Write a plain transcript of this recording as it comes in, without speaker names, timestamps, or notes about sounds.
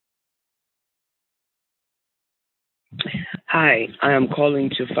Hi, I am calling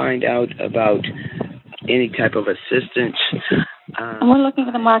to find out about any type of assistance. We're looking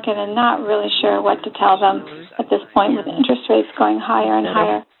at the market and not really sure what to tell them at this point with interest rates going higher and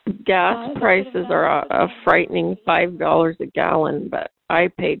higher. Gas prices are a frightening $5 a gallon, but I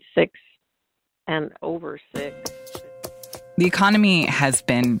paid $6 and over $6. The economy has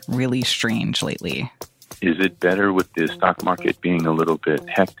been really strange lately. Is it better with the stock market being a little bit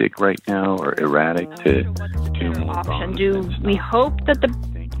hectic right now or erratic to do more bonds? Do we hope that the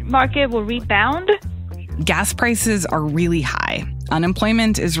market will rebound? Gas prices are really high.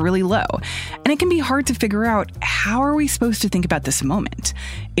 Unemployment is really low. And it can be hard to figure out, how are we supposed to think about this moment?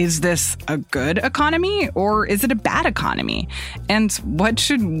 Is this a good economy or is it a bad economy? And what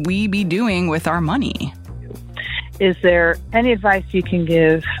should we be doing with our money? Is there any advice you can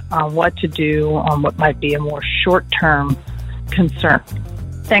give on what to do on what might be a more short-term concern?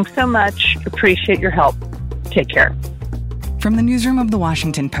 Thanks so much. Appreciate your help. Take care. From the newsroom of The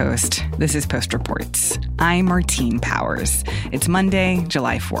Washington Post, this is Post Reports. I'm Martine Powers. It's Monday,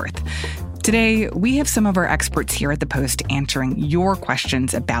 July 4th. Today, we have some of our experts here at the Post answering your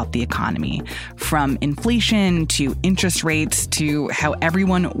questions about the economy, from inflation to interest rates to how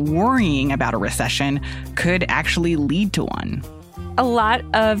everyone worrying about a recession could actually lead to one. A lot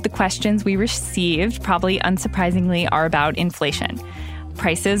of the questions we received, probably unsurprisingly, are about inflation.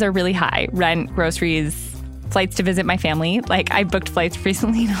 Prices are really high. Rent, groceries, flights to visit my family. I booked flights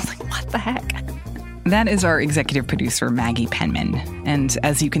recently and I was like, what the heck? That is our executive producer, Maggie Penman. And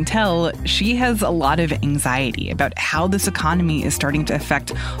as you can tell, she has a lot of anxiety about how this economy is starting to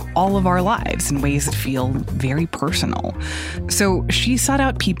affect all of our lives in ways that feel very personal. So she sought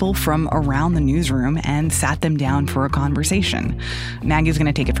out people from around the newsroom and sat them down for a conversation. Maggie's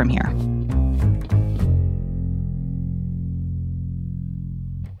going to take it from here.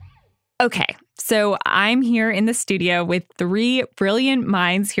 Okay, so I'm here in the studio with three brilliant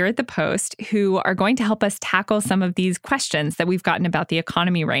minds here at the Post who are going to help us tackle some of these questions that we've gotten about the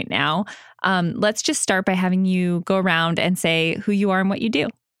economy right now. Let's just start by having you go around and say who you are and what you do.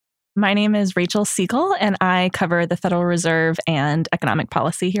 My name is Rachel Siegel, and I cover the Federal Reserve and economic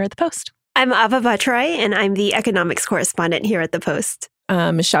policy here at the Post. I'm Ava Bhattarai, and I'm the economics correspondent here at the Post.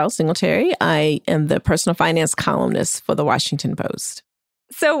 Michelle Singletary. I am the personal finance columnist for the Washington Post.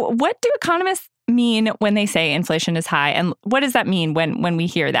 So what do economists mean when they say inflation is high? And what does that mean when we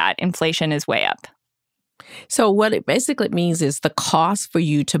hear that inflation is way up? So what it basically means is the cost for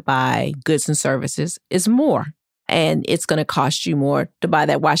you to buy goods and services is more. And it's going to cost you more to buy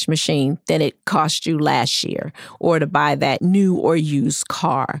that washing machine than it cost you last year, or to buy that new or used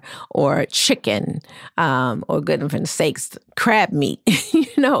car, or chicken, or goodness sakes, crab meat.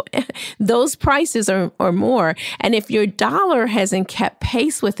 Those prices are more. And if your dollar hasn't kept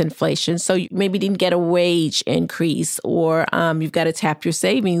pace with inflation, so you maybe didn't get a wage increase, or you've got to tap your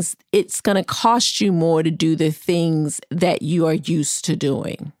savings, it's going to cost you more to do the things that you are used to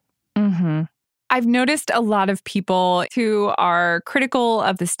doing. Mm-hmm. I've noticed a lot of people who are critical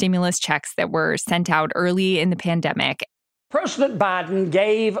of the stimulus checks that were sent out early in the pandemic. President Biden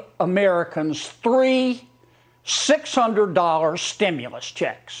gave Americans three $600 stimulus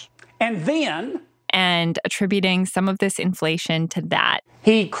checks. And attributing some of this inflation to that.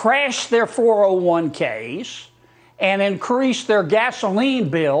 He crashed their 401ks and increased their gasoline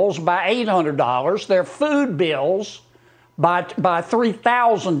bills by $800, their food bills by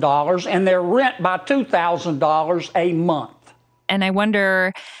 $3,000, and their rent by $2,000 a month. And I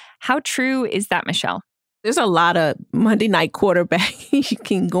wonder, how true is that, Michelle? There's a lot of Monday night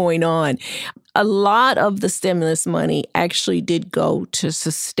quarterbacking going on. A lot of the stimulus money actually did go to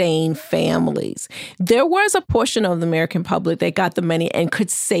sustain families. There was a portion of the American public that got the money and could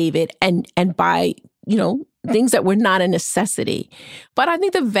save it and buy, things that were not a necessity. But I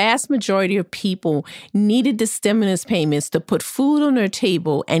think the vast majority of people needed the stimulus payments to put food on their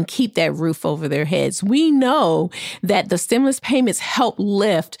table and keep that roof over their heads. We know that the stimulus payments help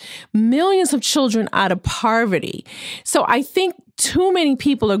lift millions of children out of poverty. So I think too many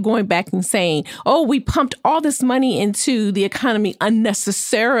people are going back and saying, oh, we pumped all this money into the economy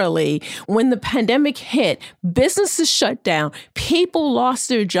unnecessarily. When the pandemic hit, businesses shut down, people lost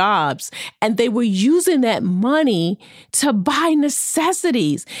their jobs, and they were using that money to buy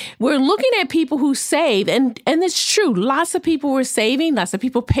necessities. We're looking at people who save, and it's true. Lots of people were saving, lots of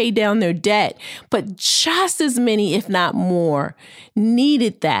people paid down their debt, but just as many, if not more,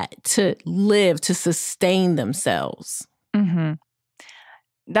 needed that to live, to sustain themselves. Mm-hmm.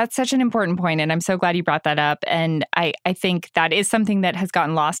 That's such an important point, and I'm so glad you brought that up. And I think that is something that has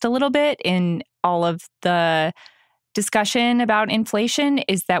gotten lost a little bit in all of the discussion about inflation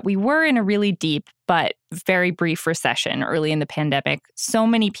is that we were in a really deep but very brief recession early in the pandemic. So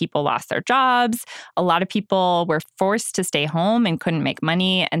many people lost their jobs. A lot of people were forced to stay home and couldn't make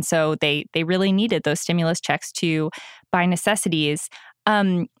money. And so they really needed those stimulus checks to buy necessities.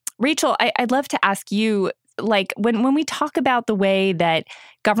 Rachel, I'd love to ask you, like, when we talk about the way that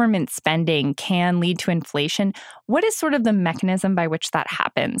government spending can lead to inflation, what is sort of the mechanism by which that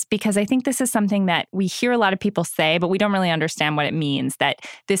happens? Because I think this is something that we hear a lot of people say, but we don't really understand what it means, that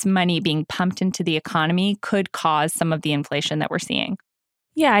this money being pumped into the economy could cause some of the inflation that we're seeing.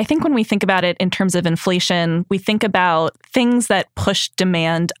 Yeah, I think when we think about it in terms of inflation, we think about things that push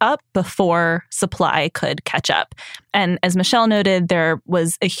demand up before supply could catch up. And as Michelle noted, there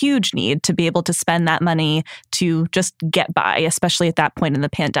was a huge need to be able to spend that money to just get by, especially at that point in the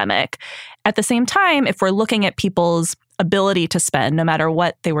pandemic. At the same time, if we're looking at people's ability to spend, no matter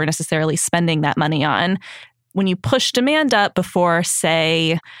what they were necessarily spending that money on, when you push demand up before,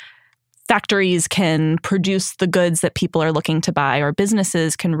 say, factories can produce the goods that people are looking to buy, or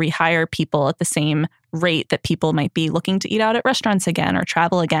businesses can rehire people at the same rate that people might be looking to eat out at restaurants again or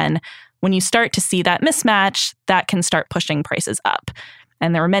travel again. When you start to see that mismatch, that can start pushing prices up.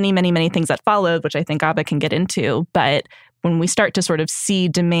 And there were many, many, many things that followed, which I think Abba can get into. But when we start to sort of see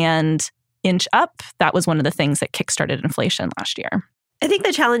demand inch up, that was one of the things that kickstarted inflation last year. I think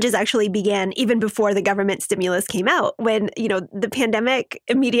the challenges actually began even before the government stimulus came out, when, the pandemic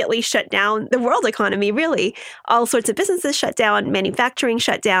immediately shut down the world economy, really. All sorts of businesses shut down, manufacturing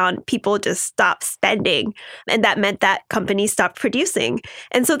shut down, people just stopped spending. And that meant that companies stopped producing.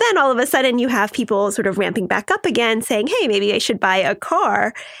 And so then all of a sudden you have people sort of ramping back up again, saying, hey, maybe I should buy a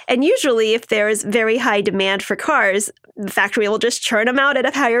car. And usually if there's very high demand for cars, the factory will just churn them out at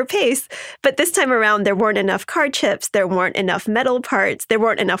a higher pace. But this time around, there weren't enough car chips, there weren't enough metal parts, there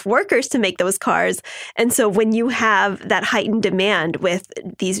weren't enough workers to make those cars. And so when you have that heightened demand with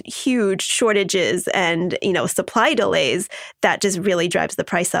these huge shortages and, supply delays, that just really drives the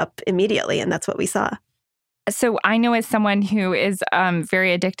price up immediately. And that's what we saw. So I know, as someone who is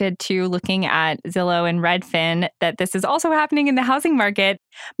very addicted to looking at Zillow and Redfin, that this is also happening in the housing market.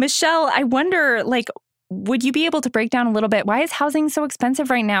 Michelle, I wonder, would you be able to break down a little bit, why is housing so expensive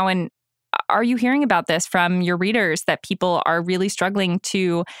right now? And are you hearing about this from your readers, that people are really struggling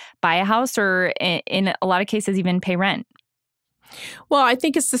to buy a house, or in a lot of cases even pay rent? Well, I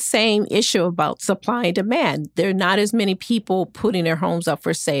think it's the same issue about supply and demand. There are not as many people putting their homes up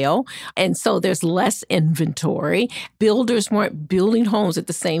for sale, and so there's less inventory. Builders weren't building homes at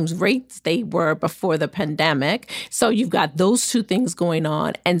the same rates they were before the pandemic. So you've got those two things going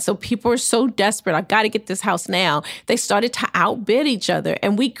on. And so people are so desperate, I got to get this house now. They started to outbid each other,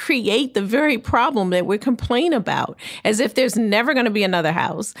 and we create the very problem that we complain about, as if there's never going to be another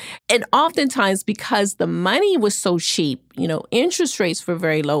house. And oftentimes, because the money was so cheap, interest rates were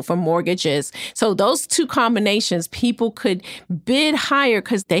very low for mortgages. So those two combinations, people could bid higher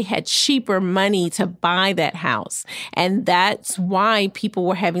because they had cheaper money to buy that house. And that's why people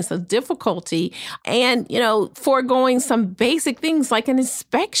were having some difficulty and, foregoing some basic things like an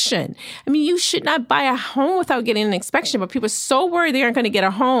inspection. I mean, you should not buy a home without getting an inspection, but people are so worried they aren't going to get a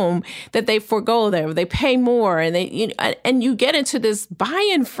home that they forego that, they pay more, and and you get into this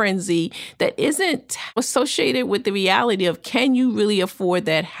buy-in frenzy that isn't associated with the reality of, can you really afford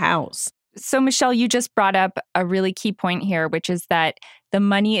that house? So, Michelle, you just brought up a really key point here, which is that the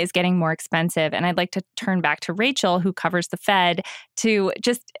money is getting more expensive. And I'd like to turn back to Rachel, who covers the Fed, to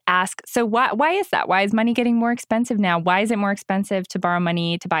just ask, so why is that? Why is money getting more expensive now? Why is it more expensive to borrow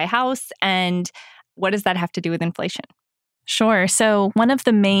money to buy a house? And what does that have to do with inflation? Sure. So one of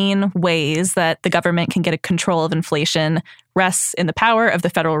the main ways that the government can get a control of inflation rests in the power of the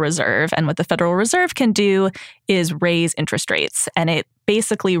Federal Reserve. And what the Federal Reserve can do is raise interest rates. And it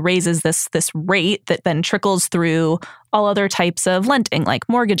basically raises this rate that then trickles through all other types of lending, like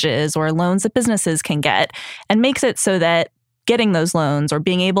mortgages or loans that businesses can get, and makes it so that getting those loans or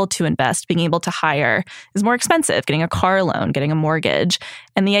being able to invest, being able to hire is more expensive, getting a car loan, getting a mortgage.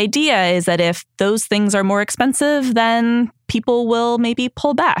 And the idea is that if those things are more expensive, then people will maybe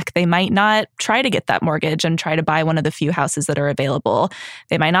pull back. They might not try to get that mortgage and try to buy one of the few houses that are available.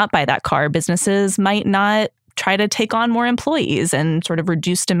 They might not buy that car. Businesses might not try to take on more employees and sort of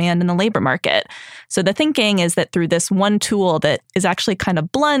reduce demand in the labor market. So the thinking is that through this one tool that is actually kind of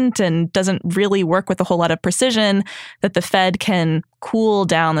blunt and doesn't really work with a whole lot of precision, that the Fed can cool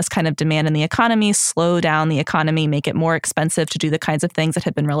down this kind of demand in the economy, slow down the economy, make it more expensive to do the kinds of things that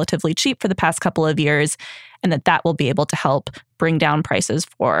have been relatively cheap for the past couple of years, and that will be able to help bring down prices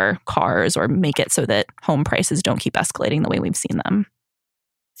for cars or make it so that home prices don't keep escalating the way we've seen them.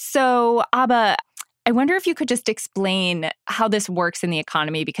 So, Abba, I wonder if you could just explain how this works in the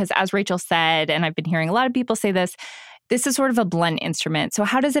economy, because as Rachel said, and I've been hearing a lot of people say this is sort of a blunt instrument. So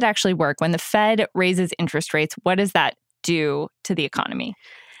how does it actually work? When the Fed raises interest rates, what does that do to the economy?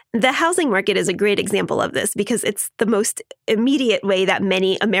 The housing market is a great example of this because it's the most immediate way that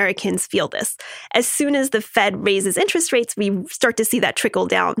many Americans feel this. As soon as the Fed raises interest rates, we start to see that trickle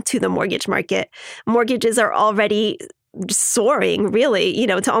down to the mortgage market. Mortgages are already soaring, really,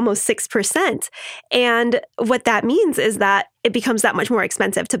 to almost 6%. And what that means is that it becomes that much more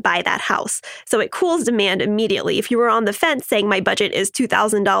expensive to buy that house. So it cools demand immediately. If you were on the fence saying my budget is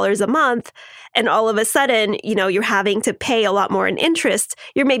 $2,000 a month, and all of a sudden, you're having to pay a lot more in interest,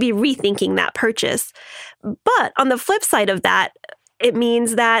 you're maybe rethinking that purchase. But on the flip side of that, it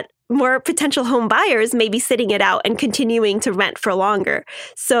means that more potential home buyers may be sitting it out and continuing to rent for longer.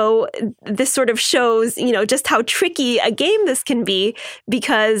 So this sort of shows, just how tricky a game this can be,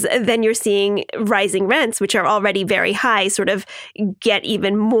 because then you're seeing rising rents, which are already very high, sort of get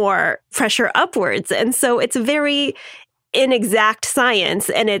even more pressure upwards. And so it's a very inexact science,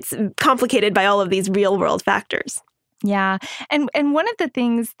 and it's complicated by all of these real world factors. Yeah. And one of the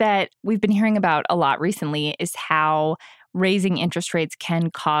things that we've been hearing about a lot recently is how raising interest rates can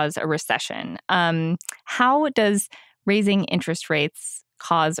cause a recession. How does raising interest rates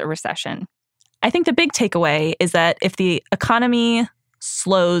cause a recession? I think the big takeaway is that if the economy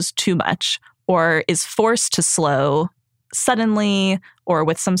slows too much or is forced to slow suddenly or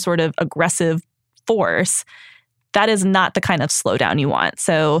with some sort of aggressive force, that is not the kind of slowdown you want.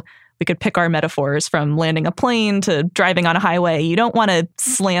 So we could pick our metaphors from landing a plane to driving on a highway. You don't want to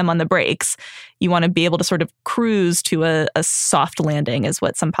slam on the brakes. You want to be able to sort of cruise to a soft landing, is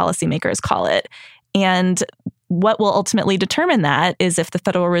what some policymakers call it. And what will ultimately determine that is if the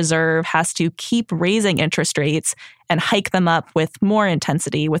Federal Reserve has to keep raising interest rates and hike them up with more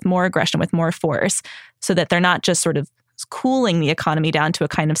intensity, with more aggression, with more force, so that they're not just sort of cooling the economy down to a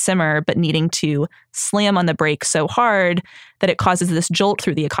kind of simmer, but needing to slam on the brakes so hard that it causes this jolt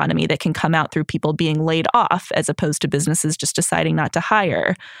through the economy that can come out through people being laid off as opposed to businesses just deciding not to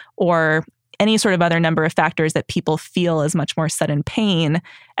hire, or any sort of other number of factors that people feel as much more sudden pain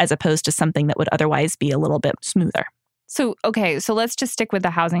as opposed to something that would otherwise be a little bit smoother. So let's just stick with the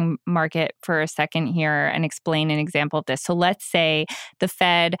housing market for a second here and explain an example of this. So let's say the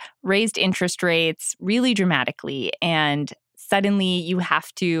Fed raised interest rates really dramatically, and suddenly you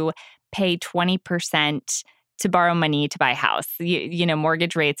have to pay 20% to borrow money to buy a house.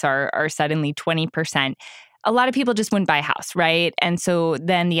 Mortgage rates are suddenly 20%. A lot of people just wouldn't buy a house, right? And so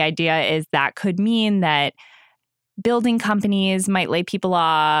then the idea is that could mean that building companies might lay people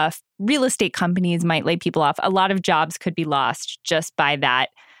off, real estate companies might lay people off. A lot of jobs could be lost just by that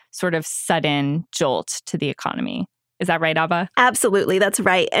sort of sudden jolt to the economy. Is that right, Ava? Absolutely, that's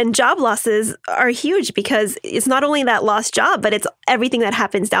right. And job losses are huge because it's not only that lost job, but it's everything that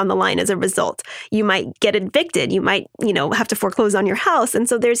happens down the line as a result. You might get evicted. You might, have to foreclose on your house. And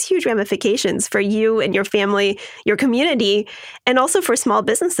so there's huge ramifications for you and your family, your community, and also for small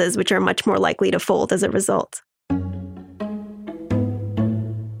businesses, which are much more likely to fold as a result.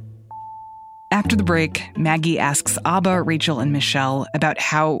 After the break, Maggie asks Abba, Rachel, and Michelle about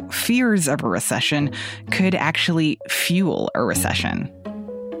how fears of a recession could actually fuel a recession.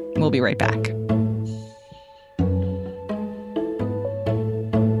 We'll be right back.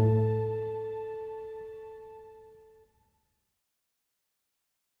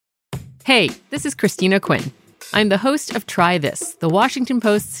 Hey, this is Christina Quinn. I'm the host of Try This, the Washington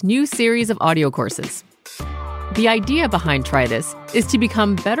Post's new series of audio courses. The idea behind Try This is to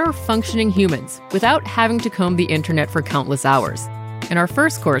become better functioning humans without having to comb the internet for countless hours. In our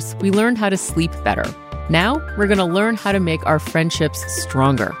first course, we learned how to sleep better. Now, we're going to learn how to make our friendships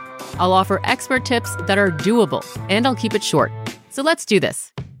stronger. I'll offer expert tips that are doable, and I'll keep it short. So let's do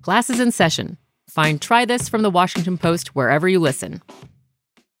this. Class is in session. Find Try This from the Washington Post wherever you listen.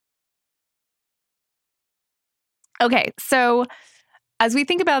 Okay, so as we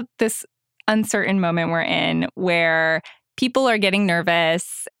think about this uncertain moment we're in where people are getting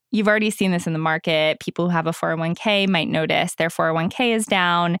nervous, you've already seen this in the market. People who have a 401k might notice their 401k is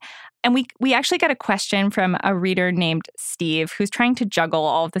down. And we actually got a question from a reader named Steve who's trying to juggle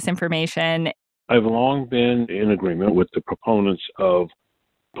all of this information. I've long been in agreement with the proponents of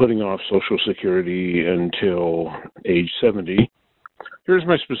putting off Social Security until age 70. Here's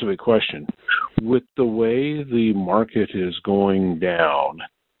my specific question. With the way the market is going down,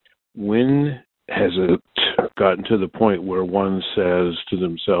 when has it gotten to the point where one says to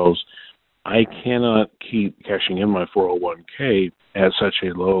themselves, I cannot keep cashing in my 401k at such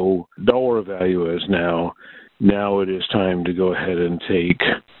a low dollar value as now. Now it is time to go ahead and take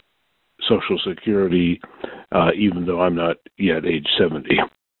Social Security, even though I'm not yet age 70.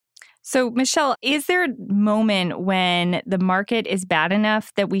 So, Michelle, is there a moment when the market is bad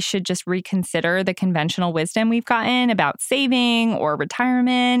enough that we should just reconsider the conventional wisdom we've gotten about saving or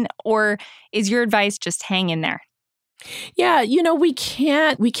retirement? Or is your advice just hang in there? Yeah, we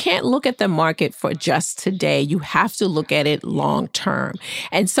can't look at the market for just today. You have to look at it long term.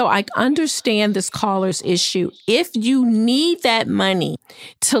 And so I understand this caller's issue. If you need that money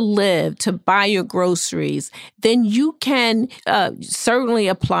to live, to buy your groceries, then you can certainly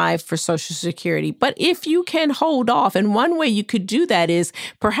apply for Social Security. But if you can hold off, and one way you could do that is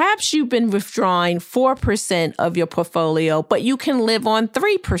perhaps you've been withdrawing 4% of your portfolio, but you can live on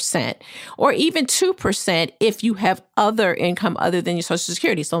 3% or even 2% if you have other income other than your Social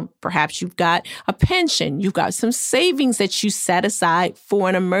Security. So perhaps you've got a pension, you've got some savings that you set aside for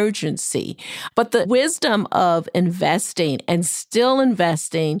an emergency. But the wisdom of investing and still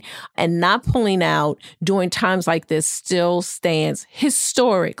investing and not pulling out during times like this still stands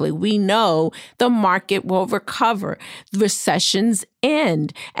historically. We know the market will recover. Recessions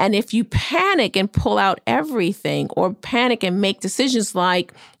end. And if you panic and pull out everything or panic and make decisions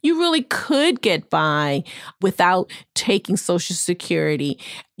like you really could get by without taking Social Security,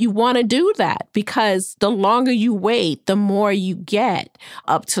 you want to do that because the longer you wait, the more you get,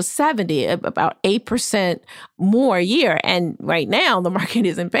 up to 70, about 8% more a year. And right now, the market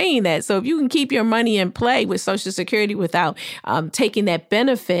isn't paying that. So if you can keep your money in play with Social Security without taking that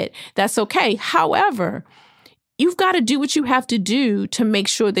benefit, that's okay. However, you've got to do what you have to do to make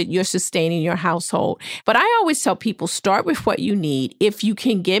sure that you're sustaining your household. But I always tell people, start with what you need. If you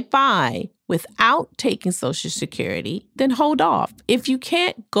can get by without taking Social Security, then hold off. If you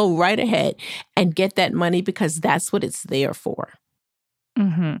can't, go right ahead and get that money because that's what it's there for.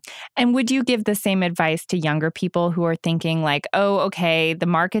 Mm-hmm. And would you give the same advice to younger people who are thinking like, oh, okay, the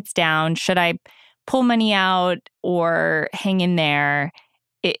market's down. Should I pull money out or hang in there?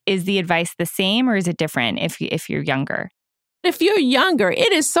 Is the advice the same or is it different if you're younger? If you're younger,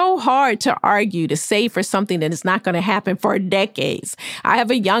 it is so hard to argue to save for something that is not going to happen for decades. I have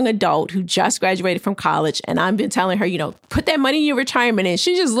a young adult who just graduated from college, and I've been telling her, put that money in your retirement. And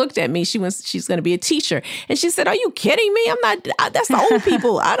she just looked at me. She's going to be a teacher. And she said, are you kidding me? I'm not, that's the old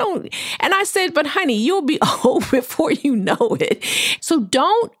people. I don't. And I said, but honey, you'll be old before you know it. So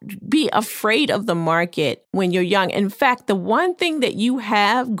don't be afraid of the market when you're young. In fact, the one thing that you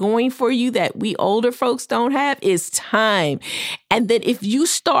have going for you that we older folks don't have is time. And that if you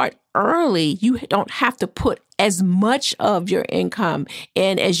start early, you don't have to put as much of your income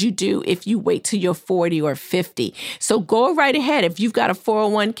in as you do if you wait till you're 40 or 50. So go right ahead. If you've got a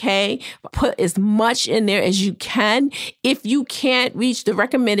 401k, put as much in there as you can. If you can't reach the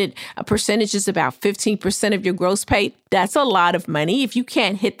recommended percentage is about 15% of your gross pay, that's a lot of money. If you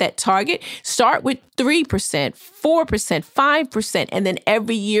can't hit that target, start with 3%, 4%, 5%, and then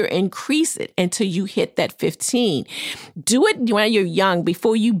every year increase it until you hit that 15. Do it when you're young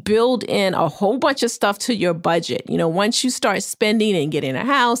before you build in a whole bunch of stuff to your budget. Once you start spending and getting a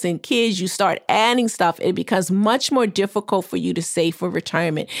house and kids, you start adding stuff, it becomes much more difficult for you to save for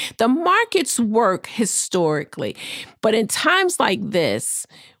retirement. The markets work historically, but in times like this,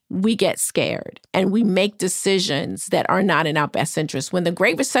 we get scared and we make decisions that are not in our best interest. When the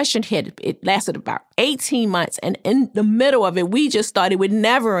Great Recession hit, it lasted about 18 months. And in the middle of it, we just thought it would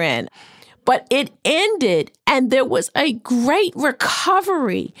never end. But it ended and there was a great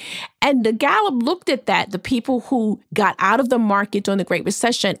recovery. And the Gallup looked at that, the people who got out of the market during the Great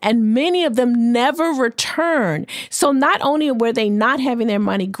Recession, and many of them never returned. So not only were they not having their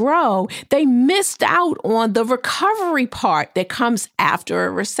money grow, they missed out on the recovery part that comes after a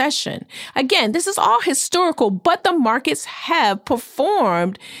recession. Again, this is all historical, but the markets have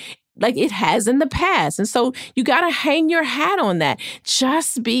performed like it has in the past. And so you got to hang your hat on that.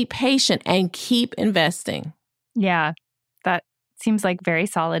 Just be patient and keep investing. Yeah, that seems like very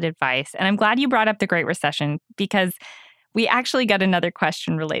solid advice. And I'm glad you brought up the Great Recession because we actually got another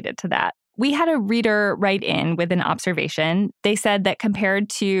question related to that. We had a reader write in with an observation. They said that compared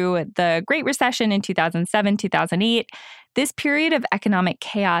to the Great Recession in 2007, 2008, this period of economic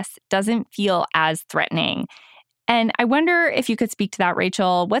chaos doesn't feel as threatening. And I wonder if you could speak to that,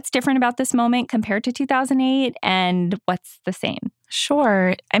 Rachel. What's different about this moment compared to 2008 and what's the same?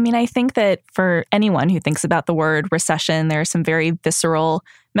 Sure. I mean, I think that for anyone who thinks about the word recession, there are some very visceral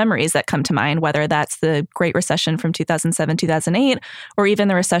memories that come to mind, whether that's the Great Recession from 2007, 2008, or even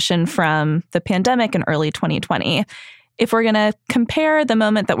the recession from the pandemic in early 2020. If we're going to compare the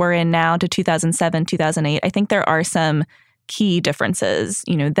moment that we're in now to 2007, 2008, I think there are some key differences.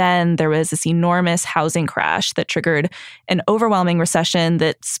 Then there was this enormous housing crash that triggered an overwhelming recession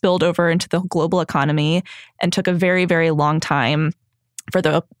that spilled over into the global economy and took a very, very long time for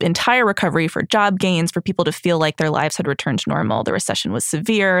the entire recovery, for job gains, for people to feel like their lives had returned to normal. The recession was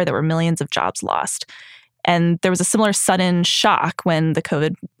severe. There were millions of jobs lost. And there was a similar sudden shock when the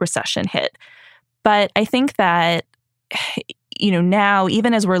COVID recession hit. But I think that, now,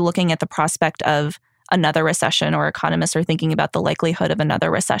 even as we're looking at the prospect of another recession, or economists are thinking about the likelihood of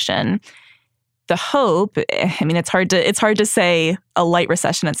another recession, the hope, it's hard to say a light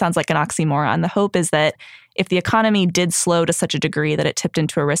recession. It sounds like an oxymoron. The hope is that if the economy did slow to such a degree that it tipped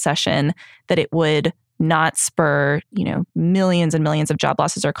into a recession, that it would not spur, millions and millions of job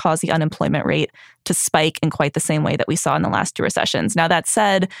losses or cause the unemployment rate to spike in quite the same way that we saw in the last two recessions. Now, that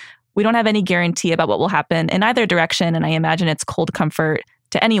said, we don't have any guarantee about what will happen in either direction, and I imagine it's cold comfort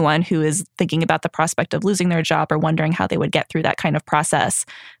to anyone who is thinking about the prospect of losing their job or wondering how they would get through that kind of process.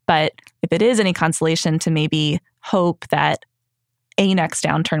 But if it is any consolation to maybe hope that a next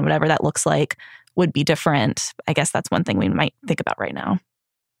downturn, whatever that looks like, would be different, I guess that's one thing we might think about right now.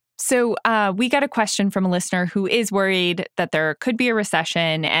 So we got a question from a listener who is worried that there could be a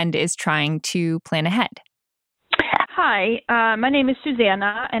recession and is trying to plan ahead. Hi, my name is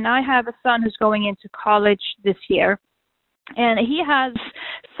Susanna, and I have a son who's going into college this year. And he has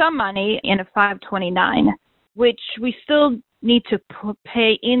some money in a 529, which we still need to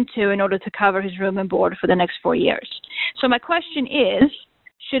pay into in order to cover his room and board for the next 4 years. So my question is,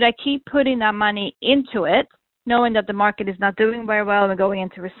 should I keep putting that money into it, knowing that the market is not doing very well and we're going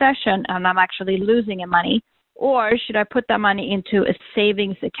into recession and I'm actually losing money? Or should I put that money into a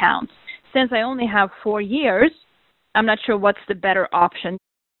savings account? Since I only have 4 years, I'm not sure what's the better option.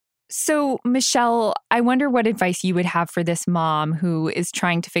 So, Michelle, I wonder what advice you would have for this mom who is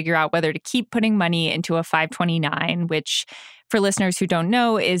trying to figure out whether to keep putting money into a 529, which, for listeners who don't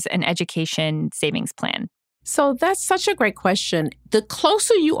know, is an education savings plan. So that's such a great question. The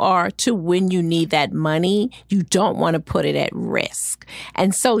closer you are to when you need that money, you don't want to put it at risk.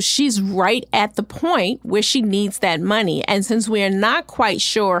 And so she's right at the point where she needs that money. And since we're not quite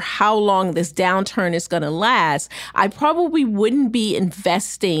sure how long this downturn is going to last, I probably wouldn't be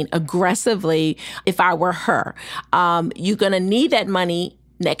investing aggressively if I were her. You're going to need that money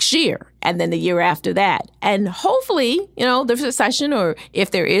next year and then the year after that. And hopefully, the recession, or if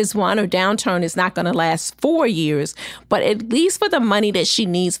there is one, or downturn, is not going to last 4 years. But at least for the money that she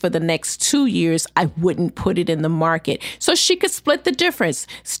needs for the next 2 years, I wouldn't put it in the market. So she could split the difference,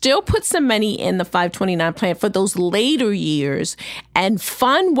 still put some money in the 529 plan for those later years and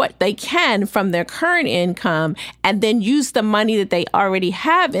fund what they can from their current income, and then use the money that they already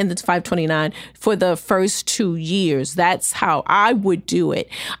have in the 529 for the first 2 years. That's how I would do it.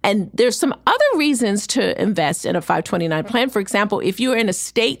 And there's some other reasons to invest in a 529 plan. For example, if you're in a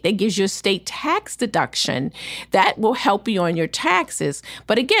state that gives you a state tax deduction, that will help you on your taxes.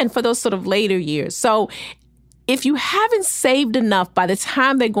 But again, for those sort of later years. So if you haven't saved enough by the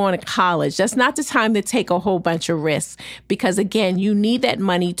time they're going to college, that's not the time to take a whole bunch of risks, because, again, you need that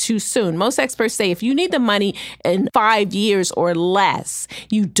money too soon. Most experts say if you need the money in 5 years or less,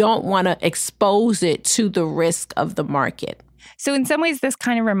 you don't want to expose it to the risk of the market. So in some ways, this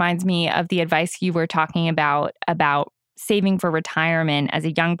kind of reminds me of the advice you were talking about saving for retirement as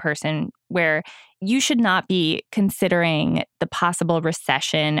a young person, where you should not be considering the possible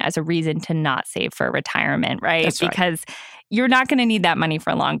recession as a reason to not save for retirement, right? That's right. Because you're not going to need that money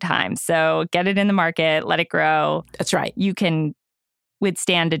for a long time. So get it in the market, let it grow. That's right. You can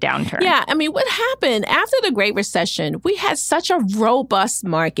withstand a downturn. Yeah, what happened after the Great Recession, we had such a robust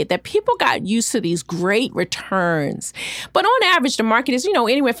market that people got used to these great returns. But on average, the market is,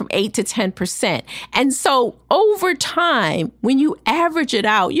 anywhere from 8 to 10%. And so over time, when you average it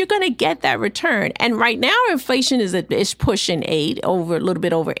out, you're going to get that return. And right now, inflation is pushing 8, a little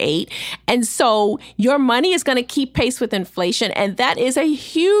bit over 8. And so your money is going to keep pace with inflation. And that is a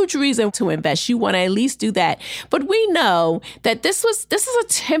huge reason to invest. You want to at least do that. But we know that this is a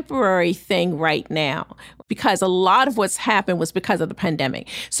temporary thing right now, because a lot of what's happened was because of the pandemic.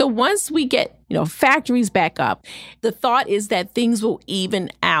 So once we get, factories back up, the thought is that things will even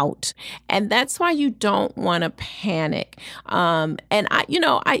out. And that's why you don't want to panic. And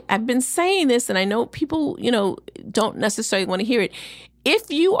I've been saying this, and I know people, don't necessarily want to hear it.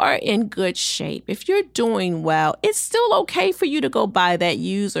 If you are in good shape, if you're doing well, it's still okay for you to go buy that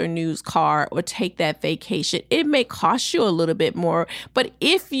used or new car or take that vacation. It may cost you a little bit more, but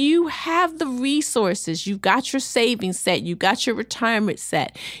if you have the resources, you've got your savings set, you've got your retirement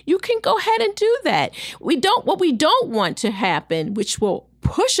set, you can go ahead and do that. What we don't want to happen, which will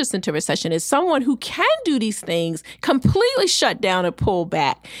push us into recession is someone who can do these things, completely shut down and pull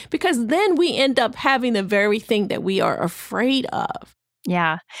back, because then we end up having the very thing that we are afraid of.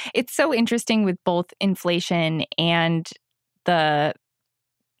 Yeah. It's so interesting with both inflation and the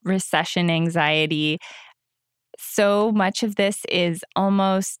recession anxiety. So much of this is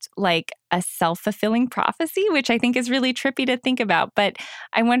almost like a self-fulfilling prophecy, which I think is really trippy to think about. But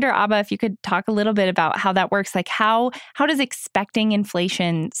I wonder, Abba, if you could talk a little bit about how that works. Like how does expecting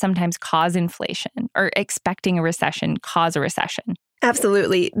inflation sometimes cause inflation, or expecting a recession cause a recession?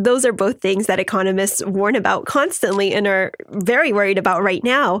 Absolutely. Those are both things that economists warn about constantly and are very worried about right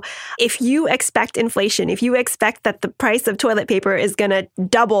now. If you expect inflation, if you expect that the price of toilet paper is going to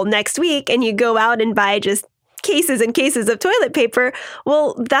double next week and you go out and buy just cases and cases of toilet paper,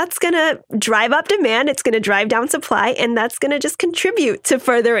 well, that's going to drive up demand. It's going to drive down supply, and that's going to just contribute to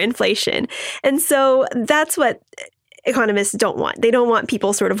further inflation. And so that's what economists don't want. They don't want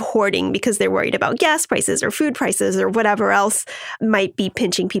people sort of hoarding because they're worried about gas prices or food prices or whatever else might be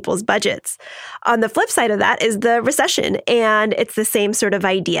pinching people's budgets. On the flip side of that is the recession, and it's the same sort of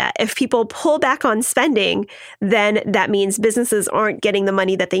idea. If people pull back on spending, then that means businesses aren't getting the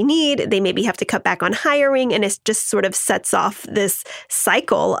money that they need. They maybe have to cut back on hiring, and it just sort of sets off this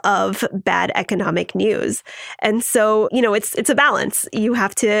cycle of bad economic news. And so, it's a balance. You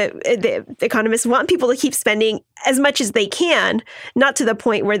have to, the economists want people to keep spending as much as they can, not to the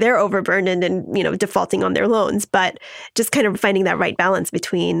point where they're overburdened and, defaulting on their loans, but just kind of finding that right balance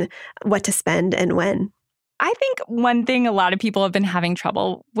between what to spend and when. I think one thing a lot of people have been having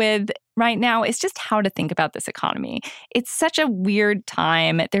trouble with right now is just how to think about this economy. It's such a weird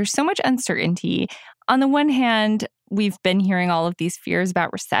time. There's so much uncertainty. On the one hand, we've been hearing all of these fears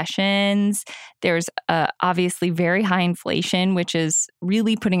about recessions. There's obviously very high inflation, which is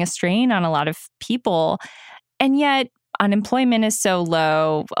really putting a strain on a lot of people. And yet, unemployment is so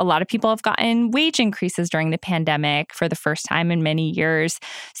low. A lot of people have gotten wage increases during the pandemic for the first time in many years.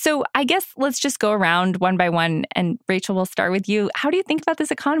 So I guess let's just go around one by one. And Rachel, we'll start with you. How do you think about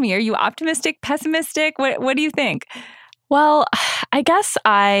this economy? Are you optimistic, pessimistic? What do you think? Well, I guess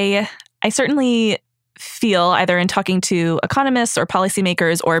I certainly feel, either in talking to economists or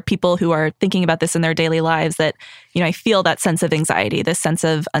policymakers or people who are thinking about this in their daily lives, that, I feel that sense of anxiety, this sense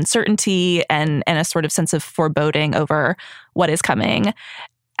of uncertainty and a sort of sense of foreboding over what is coming.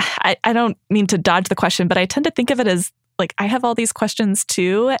 I don't mean to dodge the question, but I tend to think of it as like, I have all these questions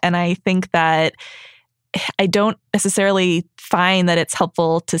too. And I think that I don't necessarily find that it's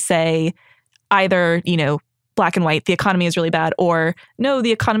helpful to say either, black and white, the economy is really bad, or no,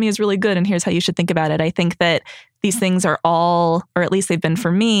 the economy is really good and here's how you should think about it. I think that these things are all, or at least they've been for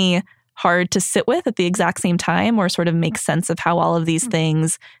me, hard to sit with at the exact same time, or sort of make sense of how all of these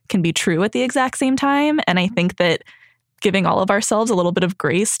things can be true at the exact same time. And I think that giving all of ourselves a little bit of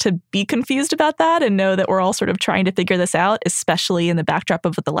grace to be confused about that and know that we're all sort of trying to figure this out, especially in the backdrop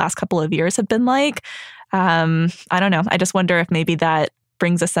of what the last couple of years have been like. I don't know. I just wonder if maybe that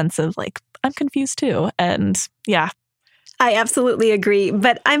brings a sense of like, I'm confused too. And yeah. I absolutely agree.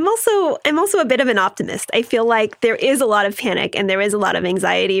 But I'm also a bit of an optimist. I feel like there is a lot of panic and there is a lot of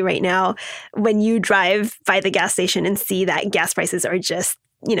anxiety right now when you drive by the gas station and see that gas prices are just,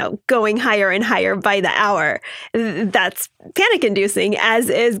 going higher and higher by the hour. That's panic inducing, as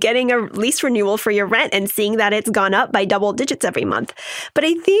is getting a lease renewal for your rent and seeing that it's gone up by double digits every month. But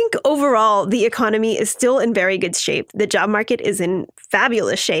I think overall, the economy is still in very good shape. The job market is in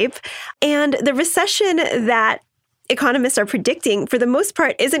fabulous shape. And the recession that economists are predicting, for the most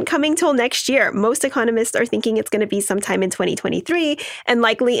part, isn't coming till next year. Most economists are thinking it's going to be sometime in 2023 and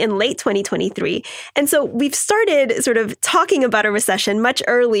likely in late 2023. And so we've started sort of talking about a recession much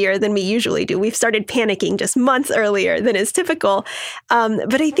earlier than we usually do. We've started panicking just months earlier than is typical.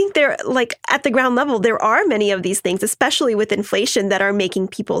 But I think they're like at the ground level, there are many of these things, especially with inflation, that are making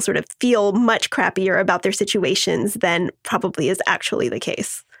people sort of feel much crappier about their situations than probably is actually the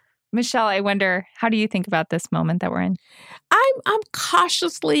case. Michelle, I wonder, how do you think about this moment that we're in? I'm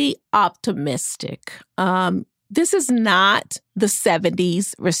cautiously optimistic. This is not the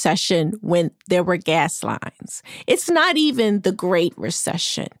 70s recession when there were gas lines. It's not even the Great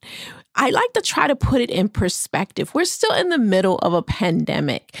Recession. I like to try to put it in perspective. We're still in the middle of a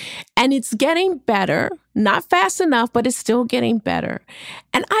pandemic, and it's getting better. Not fast enough, but it's still getting better.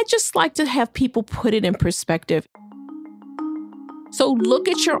 And I just like to have people put it in perspective. So look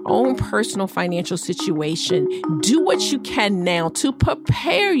at your own personal financial situation. Do what you can now to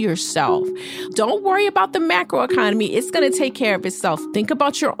prepare yourself. Don't worry about the macroeconomy. It's going to take care of itself. Think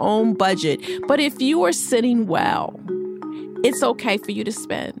about your own budget. But if you are sitting well, it's okay for you to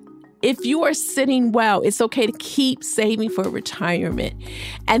spend. if you are sitting well, it's okay to keep saving for retirement.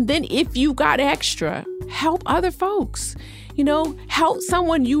 And then if you got extra, help other folks. Help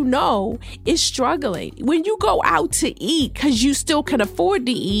someone is struggling. When you go out to eat, because you still can afford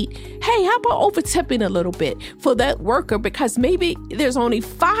to eat, hey, how about over-tipping a little bit for that worker? Because maybe there's only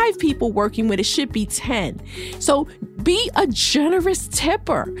 5 people working when it should be 10. So be a generous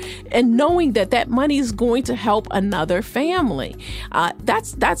tipper and knowing that money is going to help another family.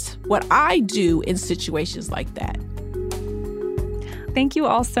 That's what I do in situations like that. Thank you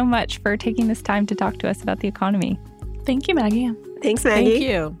all so much for taking this time to talk to us about the economy. Thank you, Maggie. Thanks, Maggie. Thank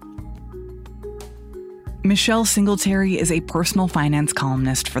you. Michelle Singletary is a personal finance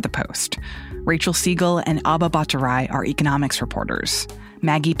columnist for The Post. Rachel Siegel and Abba Bhattarai are economics reporters.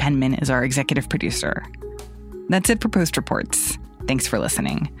 Maggie Penman is our executive producer. That's it for Post Reports. Thanks for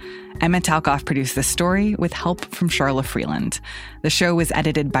listening. Emma Talkoff produced this story with help from Charla Freeland. The show was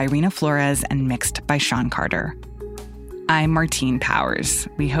edited by Rena Flores and mixed by Sean Carter. I'm Martine Powers.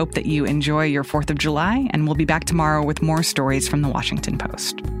 We hope that you enjoy your 4th of July, and we'll be back tomorrow with more stories from The Washington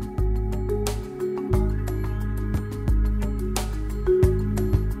Post.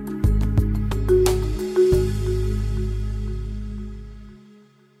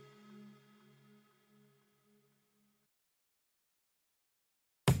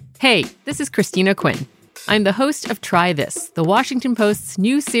 Hey, this is Christina Quinn. I'm the host of Try This, The Washington Post's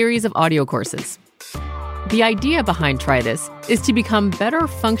new series of audio courses. The idea behind Try This is to become better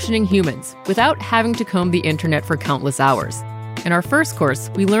functioning humans without having to comb the internet for countless hours. In our first course,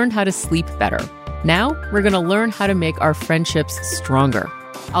 we learned how to sleep better. Now, we're going to learn how to make our friendships stronger.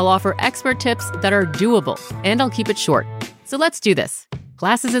 I'll offer expert tips that are doable, and I'll keep it short. So let's do this.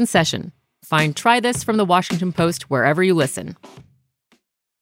 Class is in session. Find Try This from The Washington Post wherever you listen.